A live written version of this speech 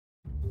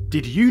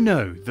Did you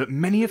know that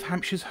many of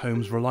Hampshire's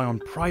homes rely on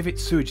private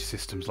sewage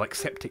systems like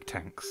septic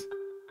tanks?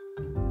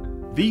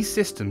 These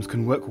systems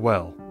can work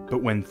well,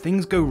 but when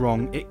things go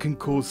wrong, it can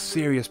cause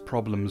serious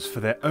problems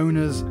for their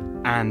owners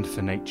and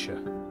for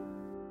nature.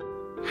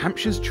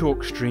 Hampshire's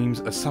chalk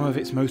streams are some of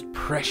its most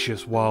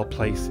precious wild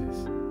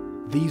places.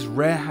 These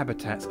rare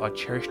habitats are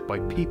cherished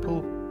by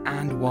people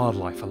and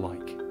wildlife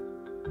alike.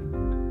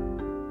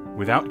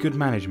 Without good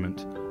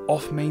management,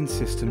 off-main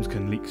systems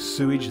can leak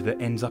sewage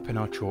that ends up in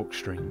our chalk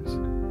streams.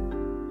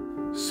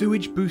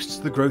 Sewage boosts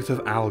the growth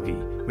of algae,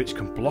 which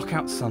can block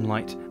out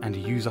sunlight and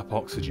use up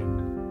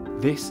oxygen.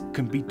 This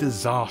can be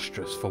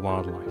disastrous for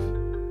wildlife.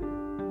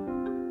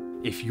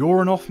 If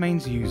you're an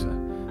off-mains user,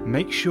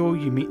 make sure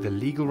you meet the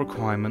legal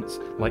requirements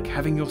like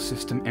having your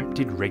system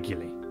emptied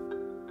regularly.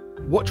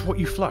 Watch what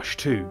you flush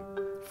too.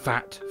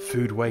 Fat,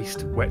 food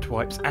waste, wet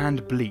wipes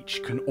and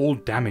bleach can all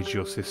damage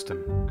your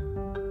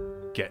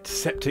system. Get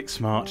septic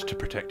smart to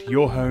protect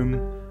your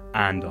home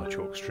and our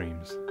chalk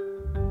streams.